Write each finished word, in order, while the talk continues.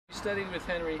studied with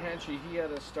Henry Henchy, he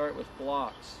had us start with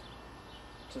blocks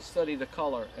to study the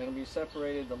color, and we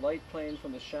separated the light plane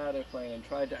from the shadow plane and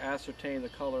tried to ascertain the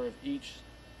color of each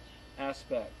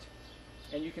aspect.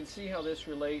 And you can see how this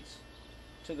relates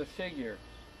to the figure.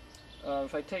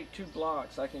 If I take two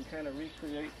blocks, I can kind of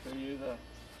recreate for you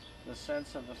the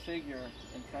sense of the figure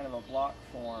in kind of a block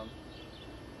form.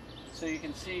 So you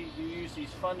can see you use these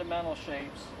fundamental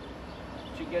shapes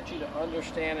to get you to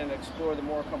understand and explore the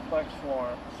more complex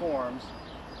forms,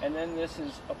 and then this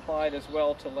is applied as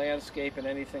well to landscape and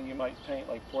anything you might paint,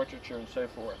 like portraiture and so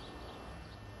forth.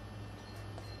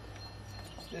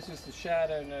 This is the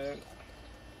shadow note.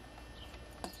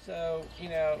 So, you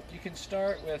know, you can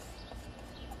start with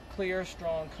clear,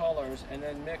 strong colors and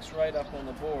then mix right up on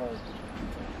the board.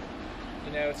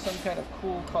 You know, it's some kind of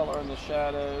cool color in the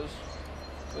shadows,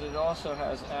 but it also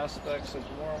has aspects of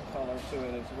warm color to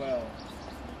it as well.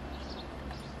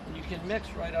 And you can mix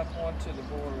right up onto the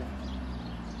board.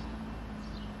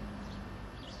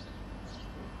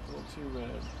 A little too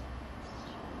red.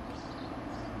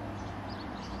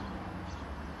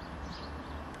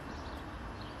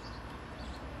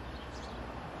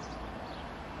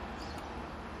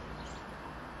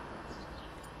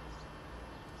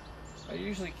 I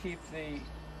usually keep the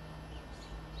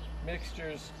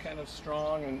mixtures kind of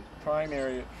strong and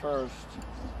primary at first,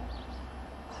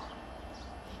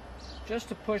 just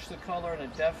to push the color in a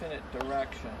definite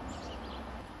direction.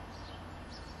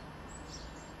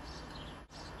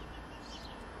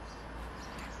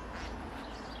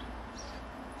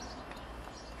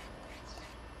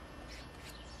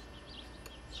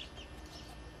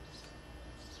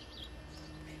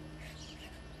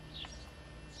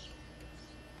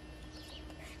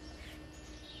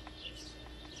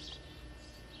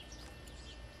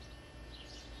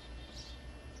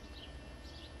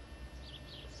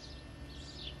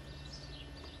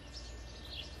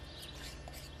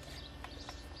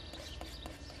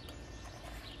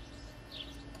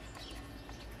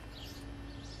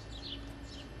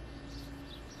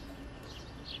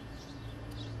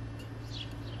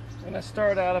 When I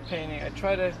start out a painting, I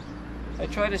try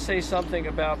to say something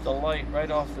about the light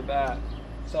right off the bat.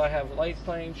 So I have light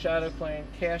plane, shadow plane,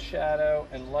 cast shadow,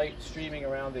 and light streaming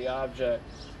around the object.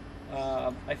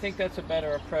 I think that's a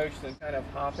better approach than kind of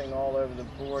hopping all over the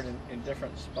board in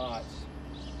different spots.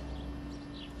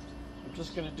 I'm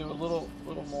just going to do a little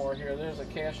more here. There's a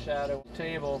cast shadow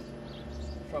table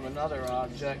from another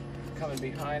object coming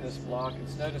behind this block.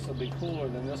 It's noticeably cooler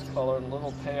than this color and a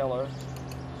little paler.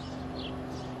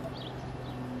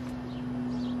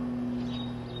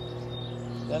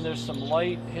 Then there's some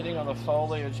light hitting on the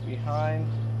foliage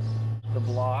behind the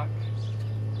block.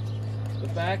 The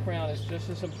background is just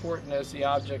as important as the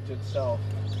object itself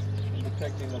in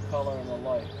depicting the color and the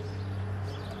light.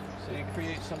 So you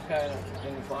create some kind of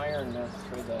environment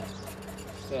for the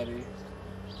study.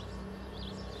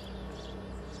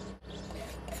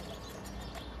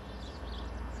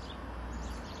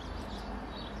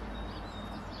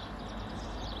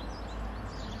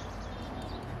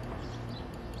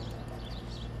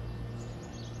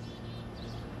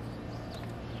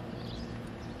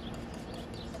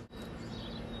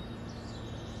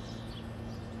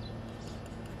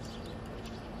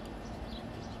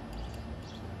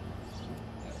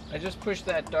 I just pushed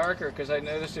that darker because I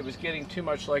noticed it was getting too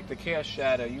much like the cast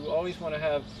shadow. You always want to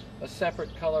have a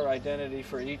separate color identity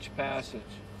for each passage.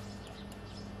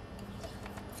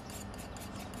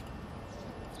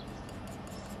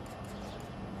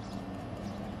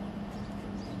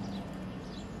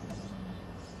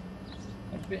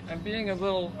 I'm being a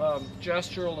little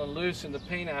gestural and loose in the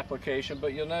paint application,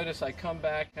 but you'll notice I come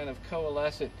back kind of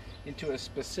coalesce it into a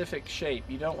specific shape.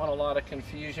 You don't want a lot of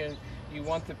confusion. You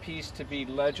want the piece to be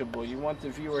legible. You want the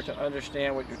viewer to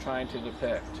understand what you're trying to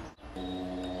depict.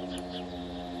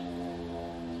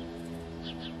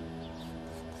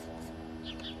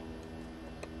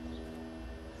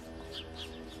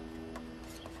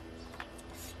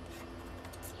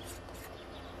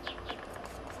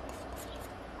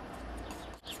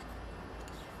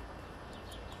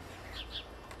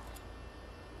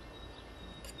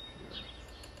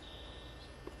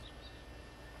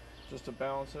 Just to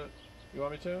balance it. You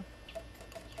want me to?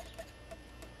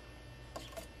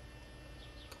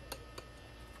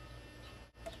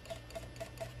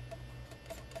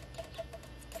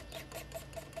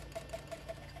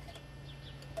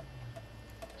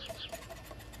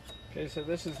 Okay, so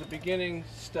this is the beginning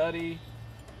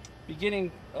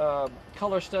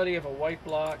color study of a white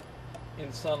block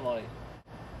in sunlight.